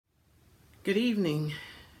Good evening.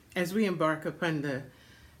 As we embark upon the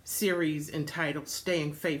series entitled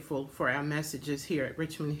Staying Faithful for our messages here at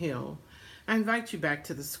Richmond Hill, I invite you back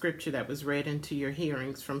to the scripture that was read into your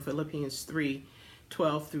hearings from Philippians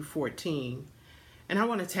 3:12 through 14. And I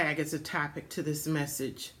want to tag as a topic to this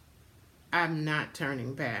message, I'm not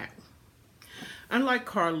turning back. Unlike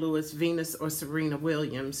Carl Lewis, Venus, or Serena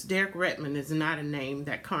Williams, Derek Redmond is not a name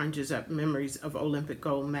that conjures up memories of Olympic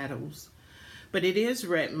gold medals. But it is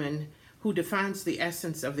Redmond who defines the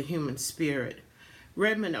essence of the human spirit.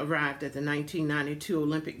 Redmond arrived at the 1992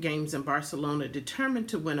 Olympic Games in Barcelona determined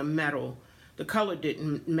to win a medal. The color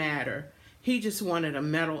didn't matter. He just wanted a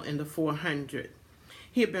medal in the 400.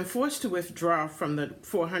 He had been forced to withdraw from the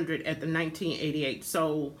 400 at the 1988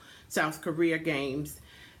 Seoul, South Korea Games,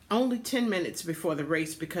 only 10 minutes before the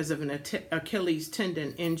race because of an Achilles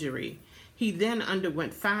tendon injury. He then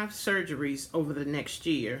underwent 5 surgeries over the next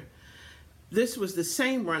year. This was the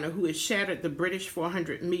same runner who had shattered the British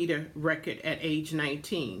 400-meter record at age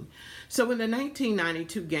 19. So when the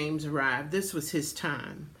 1992 Games arrived, this was his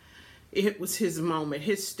time. It was his moment,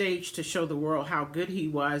 his stage to show the world how good he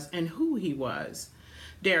was and who he was.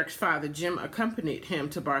 Derek's father, Jim, accompanied him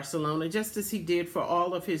to Barcelona just as he did for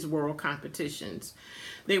all of his world competitions.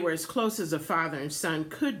 They were as close as a father and son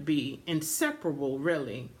could be, inseparable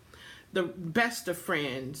really, the best of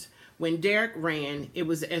friends. When Derek ran, it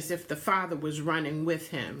was as if the father was running with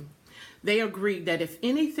him. They agreed that if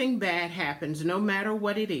anything bad happens, no matter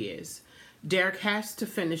what it is, Derek has to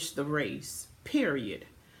finish the race, period.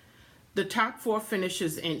 The top 4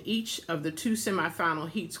 finishers in each of the 2 semifinal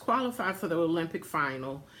heats qualify for the Olympic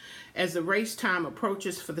final. As the race time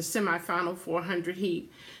approaches for the semifinal 400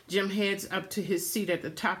 heat, Jim heads up to his seat at the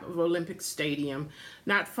top of Olympic Stadium,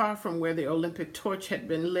 not far from where the Olympic torch had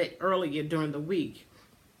been lit earlier during the week.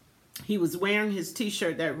 He was wearing his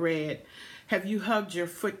t-shirt that read, "Have you hugged your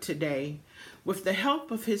foot today?" With the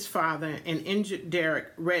help of his father, an injured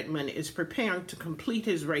Derek Redmond is preparing to complete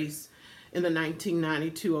his race in the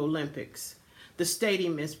 1992 Olympics. The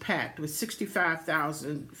stadium is packed with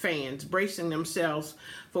 65,000 fans bracing themselves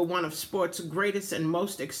for one of sport's greatest and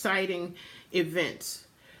most exciting events.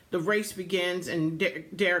 The race begins and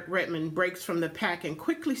Derek Redmond breaks from the pack and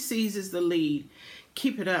quickly seizes the lead.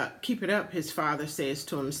 Keep it up, his father says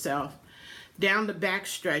to himself. Down the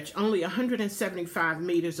backstretch, only 175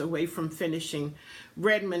 meters away from finishing,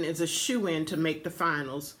 Redmond is a shoo-in to make the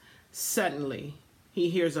finals. Suddenly, he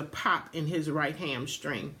hears a pop in his right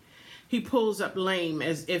hamstring. He pulls up lame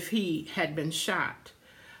as if he had been shot.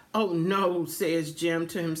 "Oh no," says Jim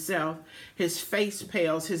to himself. His face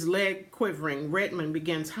pales, his leg quivering. Redmond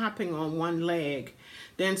begins hopping on one leg,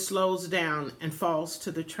 then slows down and falls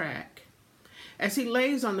to the track. As he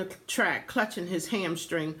lays on the track, clutching his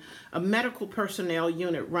hamstring, a medical personnel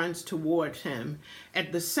unit runs towards him.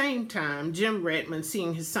 At the same time, Jim Redmond,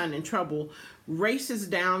 seeing his son in trouble, races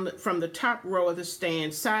down from the top row of the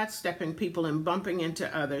stand, sidestepping people and bumping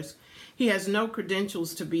into others. He has no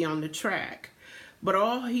credentials to be on the track, but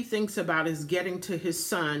all he thinks about is getting to his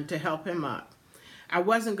son to help him up. "I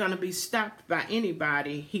wasn't going to be stopped by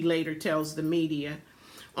anybody," he later tells the media.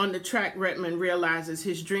 On the track, Redmond realizes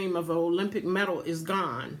his dream of an Olympic medal is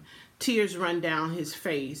gone. Tears run down his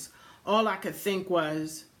face. "All I could think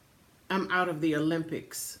was, I'm out of the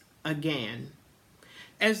Olympics again."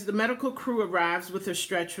 As the medical crew arrives with a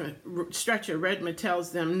stretcher, Redmond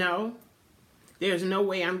tells them, "No, there's no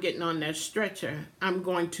way I'm getting on that stretcher. I'm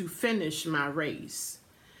going to finish my race."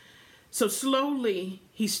 So slowly,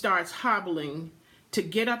 he starts hobbling to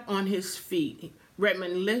get up on his feet.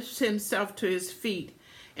 Redmond lifts himself to his feet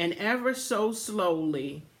and ever so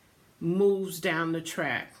slowly moves down the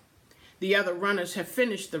track. The other runners have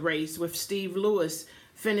finished the race, with Steve Lewis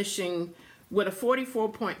finishing with a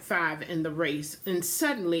 44.5 in the race, and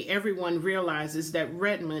suddenly everyone realizes that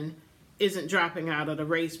Redmond isn't dropping out of the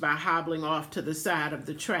race by hobbling off to the side of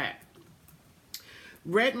the track.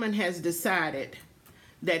 Redmond has decided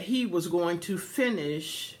that he was going to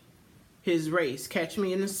finish his race. Catch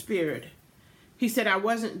me in the spirit. He said, "I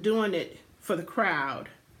wasn't doing it for the crowd."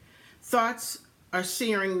 Thoughts of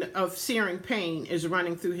searing pain is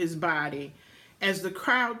running through his body as the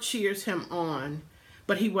crowd cheers him on,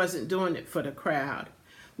 but he wasn't doing it for the crowd.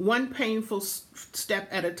 One painful step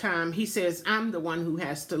at a time, he says, "I'm the one who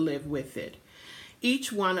has to live with it."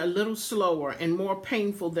 Each one a little slower and more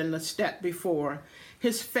painful than the step before.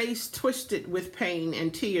 His face twisted with pain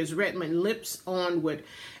and tears, Redmond lips onward,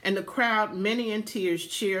 and the crowd, many in tears,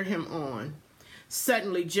 cheer him on.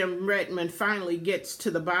 Suddenly, Jim Redmond finally gets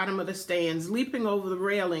to the bottom of the stands, leaping over the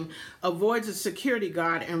railing, avoids a security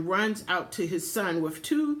guard, and runs out to his son with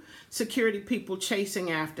 2 security people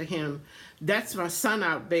chasing after him. That's my son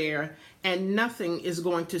out there, and nothing is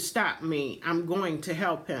going to stop me. I'm going to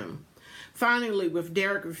help him. Finally, with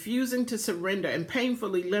Derek refusing to surrender and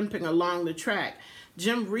painfully limping along the track,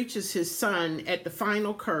 Jim reaches his son at the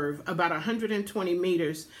final curve, about 120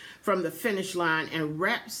 meters from the finish line, and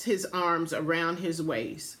wraps his arms around his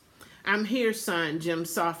waist. "I'm here, son," Jim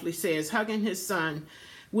softly says, hugging his son.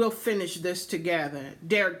 "We'll finish this together."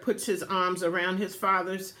 Derek puts his arms around his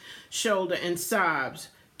father's shoulder and sobs.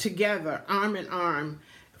 Together, arm in arm,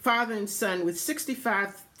 father and son, with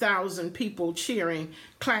 65,000 people cheering,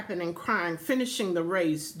 clapping, and crying, finishing the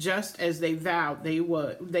race just as they vowed they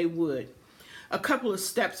would. A couple of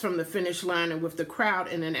steps from the finish line, and with the crowd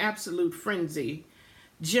in an absolute frenzy,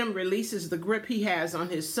 Jim releases the grip he has on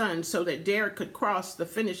his son so that Derek could cross the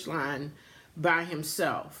finish line by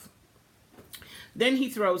himself. Then he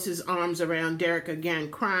throws his arms around Derek again,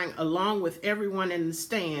 crying along with everyone in the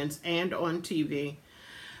stands and on TV.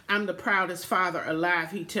 "I'm the proudest father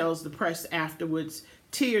alive," he tells the press afterwards,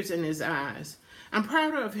 tears in his eyes. "I'm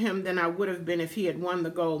prouder of him than I would have been if he had won the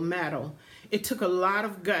gold medal. It took a lot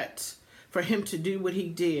of guts for him to do what he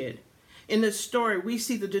did." In this story, we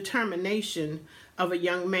see the determination of a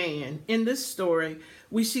young man. In this story,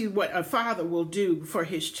 we see what a father will do for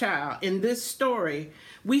his child. In this story,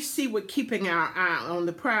 we see what keeping our eye on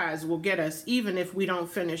the prize will get us, even if we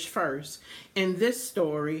don't finish first. In this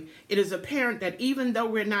story, it is apparent that even though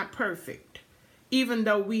we're not perfect, even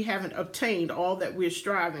though we haven't obtained all that we're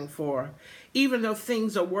striving for, even though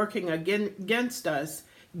things are working against us,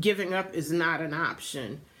 giving up is not an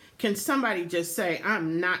option. Can somebody just say,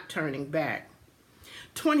 "I'm not turning back"?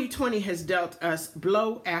 2020 has dealt us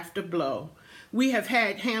blow after blow. We have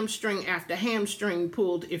had hamstring after hamstring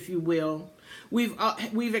pulled, if you will.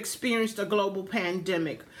 We've experienced a global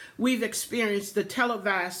pandemic. We've experienced the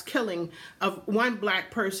televised killing of one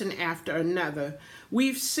black person after another.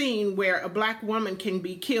 We've seen where a black woman can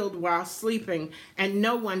be killed while sleeping and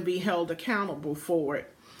no one be held accountable for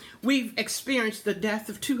it. We've experienced the death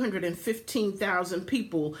of 215,000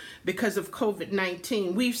 people because of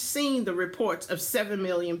COVID-19. We've seen the reports of 7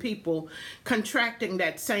 million people contracting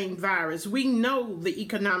that same virus. We know the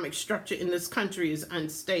economic structure in this country is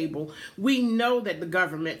unstable. We know that the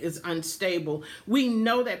government is unstable. We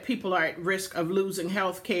know that people are at risk of losing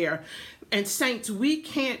health care. And saints, we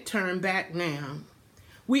can't turn back now.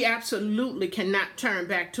 We absolutely cannot turn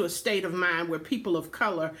back to a state of mind where people of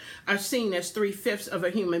color are seen as 3/5 of a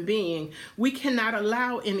human being. We cannot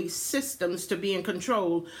allow any systems to be in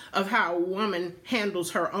control of how a woman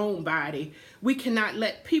handles her own body. We cannot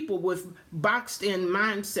let people with boxed-in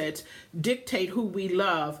mindsets dictate who we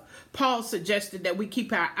love. Paul suggested that we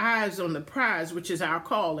keep our eyes on the prize, which is our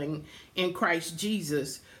calling in Christ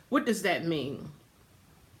Jesus. What does that mean?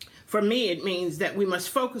 For me, it means that we must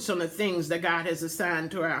focus on the things that God has assigned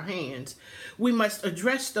to our hands. We must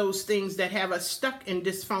address those things that have us stuck in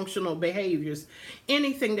dysfunctional behaviors.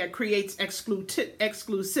 Anything that creates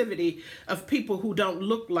exclusivity of people who don't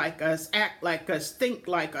look like us, act like us, think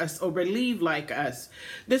like us, or believe like us.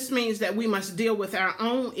 This means that we must deal with our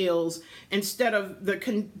own ills instead of the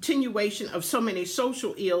continuation of so many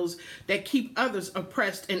social ills that keep others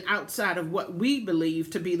oppressed and outside of what we believe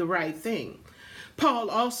to be the right thing. Paul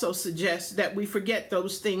also suggests that we forget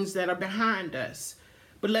those things that are behind us.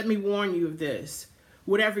 But let me warn you of this.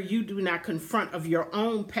 Whatever you do not confront of your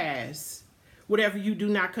own past, whatever you do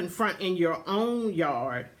not confront in your own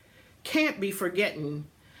yard, can't be forgotten.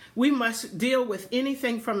 We must deal with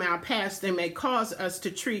anything from our past that may cause us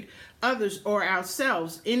to treat others or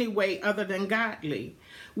ourselves any way other than godly.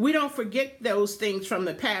 We don't forget those things from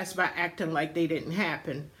the past by acting like they didn't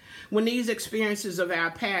happen. When these experiences of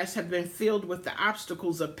our past have been filled with the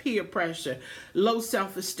obstacles of peer pressure, low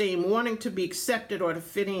self-esteem, wanting to be accepted or to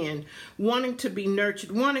fit in, wanting to be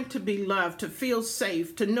nurtured, wanting to be loved, to feel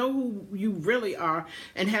safe, to know who you really are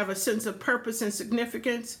and have a sense of purpose and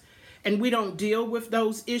significance, and we don't deal with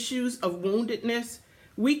those issues of woundedness,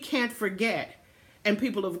 we can't forget. And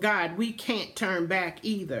people of God, we can't turn back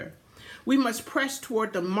either. We must press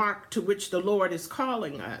toward the mark to which the Lord is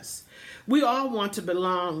calling us. We all want to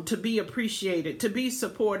belong, to be appreciated, to be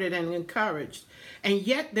supported and encouraged. And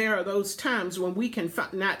yet there are those times when we can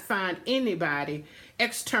not find anybody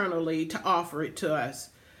externally to offer it to us.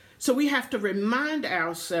 So we have to remind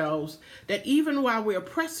ourselves that even while we are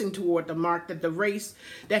pressing toward the mark, that the race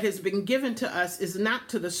that has been given to us is not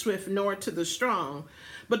to the swift nor to the strong,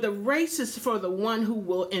 but the race is for the one who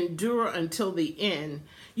will endure until the end.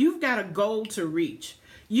 You've got a goal to reach.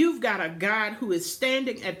 You've got a God who is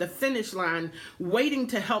standing at the finish line waiting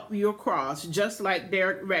to help you across, just like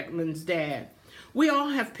Derek Redmond's dad. We all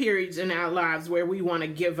have periods in our lives where we want to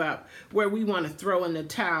give up, where we want to throw in the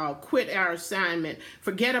towel, quit our assignment,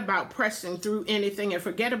 forget about pressing through anything, and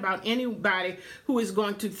forget about anybody who is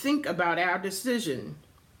going to think about our decision.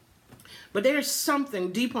 But there's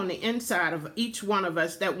something deep on the inside of each one of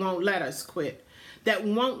us that won't let us quit, that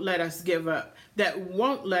won't let us give up, that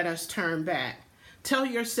won't let us turn back. Tell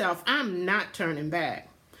yourself, I'm not turning back.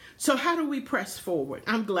 So how do we press forward?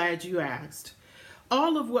 I'm glad you asked.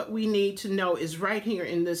 All of what we need to know is right here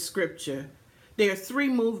in this scripture. There are 3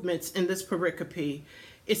 movements in this pericope.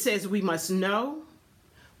 It says we must know,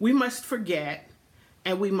 we must forget,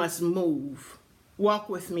 and we must move. Walk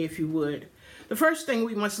with me if you would. The first thing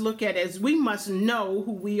we must look at is we must know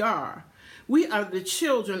who we are. We are the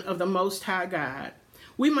children of the Most High God.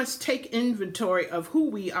 We must take inventory of who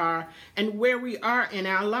we are and where we are in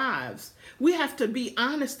our lives. We have to be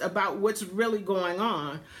honest about what's really going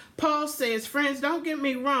on. Paul says, friends, don't get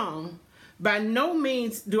me wrong. By no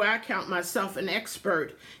means do I count myself an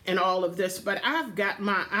expert in all of this, but I've got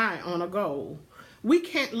my eye on a goal. We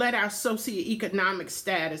can't let our socioeconomic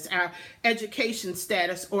status, our education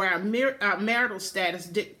status, or our marital status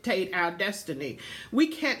dictate our destiny. We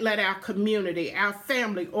can't let our community, our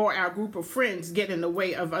family, or our group of friends get in the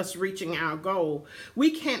way of us reaching our goal.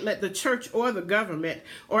 We can't let the church or the government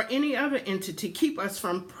or any other entity keep us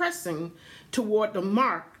from pressing toward the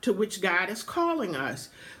mark to which God is calling us.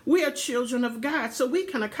 We are children of God, so we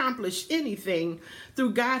can accomplish anything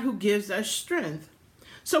through God who gives us strength.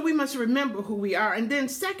 So we must remember who we are. And then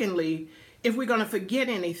secondly, if we're going to forget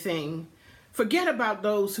anything, forget about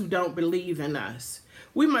those who don't believe in us.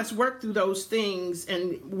 We must work through those things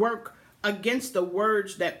and work against the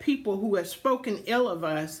words that people who have spoken ill of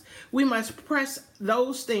us. We must press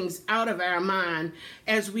those things out of our mind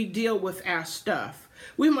as we deal with our stuff.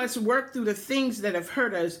 We must work through the things that have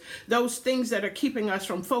hurt us, those things that are keeping us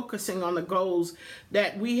from focusing on the goals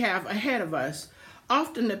that we have ahead of us.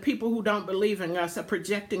 Often the people who don't believe in us are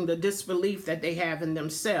projecting the disbelief that they have in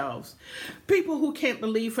themselves. People who can't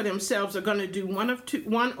believe for themselves are going to do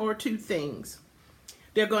one or two things.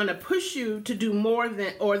 They're going to push you to do more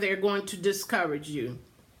than, or they're going to discourage you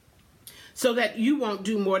so that you won't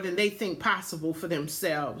do more than they think possible for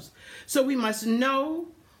themselves. So we must know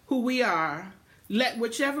who we are. Let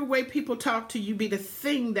whichever way people talk to you be the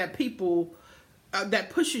thing that that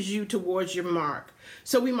pushes you towards your mark.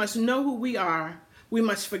 So we must know who we are. We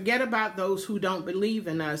must forget about those who don't believe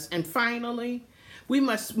in us. And finally, we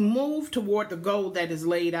must move toward the goal that is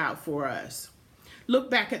laid out for us. Look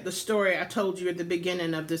back at the story I told you at the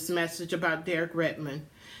beginning of this message about Derek Redmond.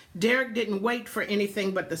 Derek didn't wait for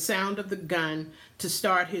anything but the sound of the gun to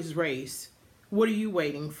start his race. What are you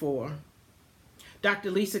waiting for? Dr.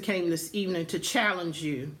 Lisa came this evening to challenge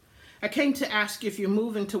you. I came to ask you if you're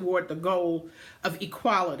moving toward the goal of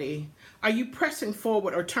equality. Are you pressing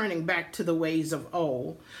forward or turning back to the ways of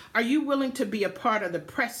old? Are you willing to be a part of the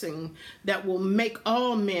pressing that will make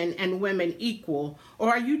all men and women equal? Or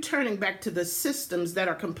are you turning back to the systems that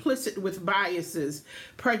are complicit with biases,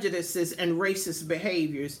 prejudices, and racist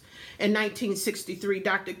behaviors? In 1963,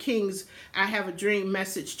 Dr. King's I Have a Dream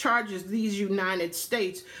message charges these United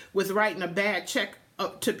States with writing a bad check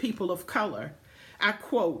up to people of color. I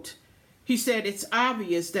quote, he said, it's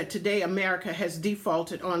obvious that today America has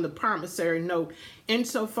defaulted on the promissory note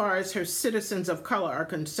insofar as her citizens of color are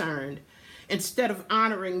concerned. Instead of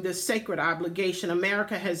honoring this sacred obligation,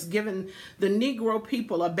 America has given the Negro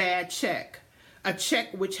people a bad check, a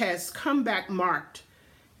check which has come back marked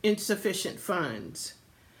insufficient funds.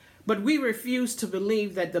 But we refuse to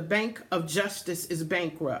believe that the Bank of Justice is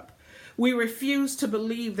bankrupt. We refuse to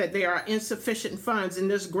believe that there are insufficient funds in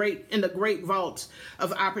the great vaults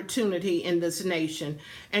of opportunity in this nation.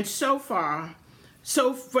 And so for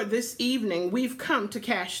this evening, we've come to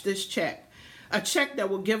cash this check, a check that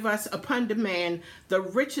will give us upon demand the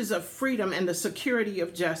riches of freedom and the security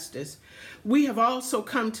of justice. We have also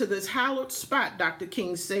come to this hallowed spot, Dr.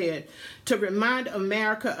 King said, to remind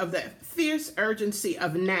America of the fierce urgency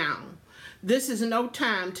of now. This is no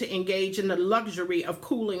time to engage in the luxury of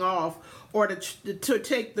cooling off or to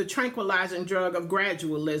take the tranquilizing drug of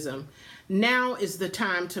gradualism. Now is the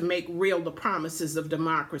time to make real the promises of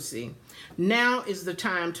democracy. Now is the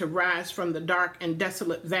time to rise from the dark and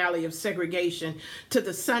desolate valley of segregation to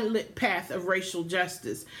the sunlit path of racial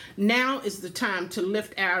justice. Now is the time to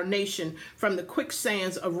lift our nation from the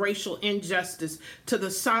quicksands of racial injustice to the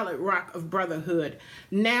solid rock of brotherhood.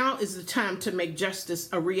 Now is the time to make justice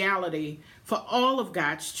a reality for all of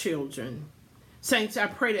God's children. Saints, I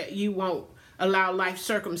pray that you won't allow life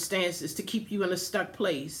circumstances to keep you in a stuck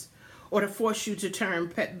place, or to force you to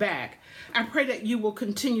turn back. I pray that you will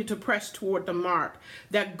continue to press toward the mark,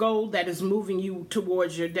 that goal that is moving you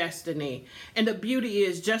towards your destiny. And the beauty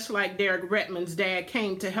is, just like Derek Redmond's dad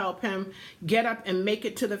came to help him get up and make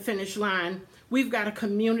it to the finish line, we've got a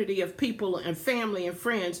community of people and family and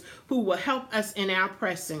friends who will help us in our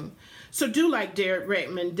pressing. So do like Derek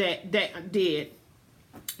Redmond did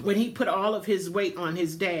when he put all of his weight on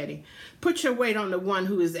his daddy. Put your weight on the one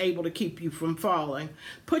who is able to keep you from falling.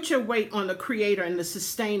 Put your weight on the creator and the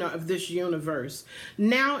sustainer of this universe.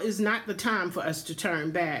 Now is not the time for us to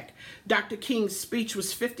turn back. Dr. King's speech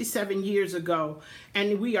was 57 years ago,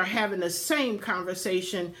 and we are having the same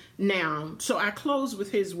conversation now. So I close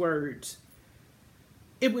with his words.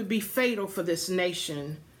 It would be fatal for this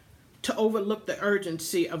nation to overlook the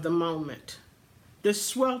urgency of the moment. The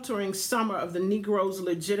sweltering summer of the Negro's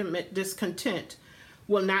legitimate discontent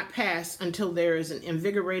will not pass until there is an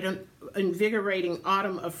invigorating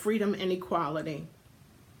autumn of freedom and equality.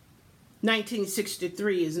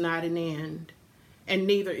 1963 is not an end, and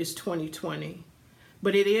neither is 2020,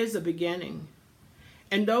 but it is a beginning.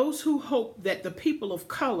 And those who hope that the people of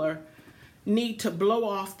color need to blow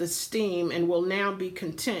off the steam and will now be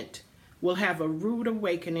content will have a rude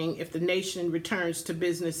awakening if the nation returns to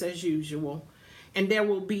business as usual. And there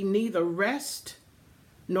will be neither rest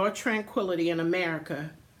nor tranquility in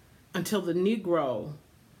America until the Negro,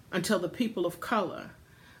 until the people of color,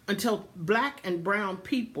 until black and brown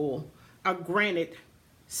people are granted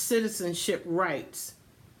citizenship rights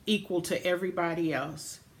equal to everybody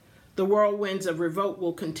else. The whirlwinds of revolt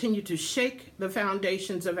will continue to shake the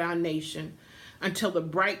foundations of our nation until the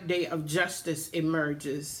bright day of justice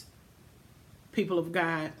emerges. People of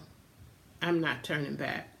God, I'm not turning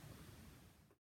back.